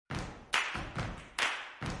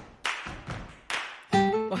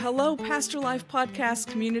Well, hello, Pastor Life Podcast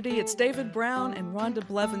community. It's David Brown and Rhonda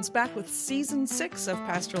Blevins back with Season 6 of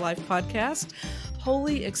Pastor Life Podcast,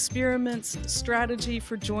 Holy Experiments Strategy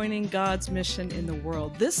for Joining God's Mission in the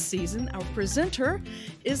World. This season, our presenter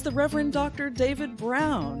is the Reverend Dr. David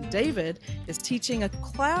Brown. David is teaching a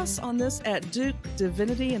class on this at Duke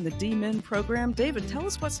Divinity in the D-Min program. David, tell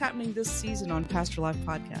us what's happening this season on Pastor Life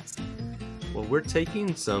Podcast. Well, we're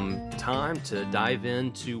taking some time to dive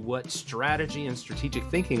into what strategy and strategic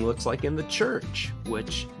thinking looks like in the church,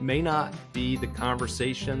 which may not be the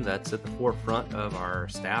conversation that's at the forefront of our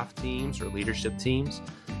staff teams or leadership teams,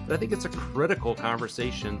 but I think it's a critical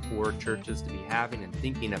conversation for churches to be having and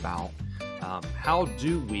thinking about. How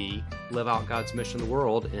do we live out God's mission in the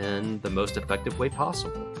world in the most effective way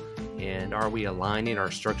possible? And are we aligning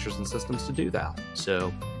our structures and systems to do that?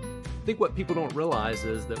 So I think what people don't realize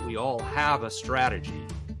is that we all have a strategy,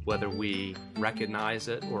 whether we recognize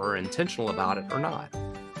it or are intentional about it or not.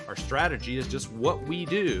 Our strategy is just what we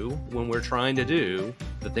do when we're trying to do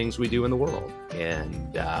the things we do in the world.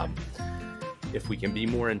 And if we can be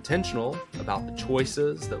more intentional about the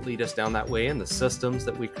choices that lead us down that way and the systems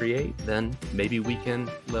that we create, then maybe we can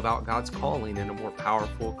live out God's calling in a more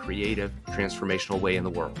powerful, creative, transformational way in the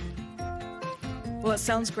world. Well, it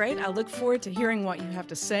sounds great. I look forward to hearing what you have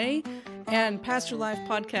to say. And Pastor Life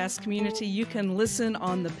Podcast community, you can listen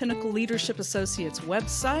on the Pinnacle Leadership Associates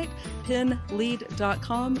website,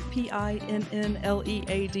 pinlead.com,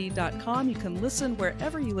 PINNLEAD.com. You can listen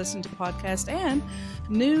wherever you listen to podcasts. And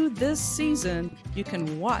new this season, you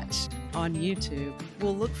can watch on YouTube.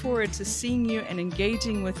 We'll look forward to seeing you and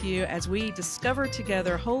engaging with you as we discover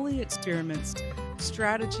together holy experiments,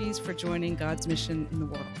 strategies for joining God's mission in the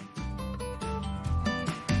world.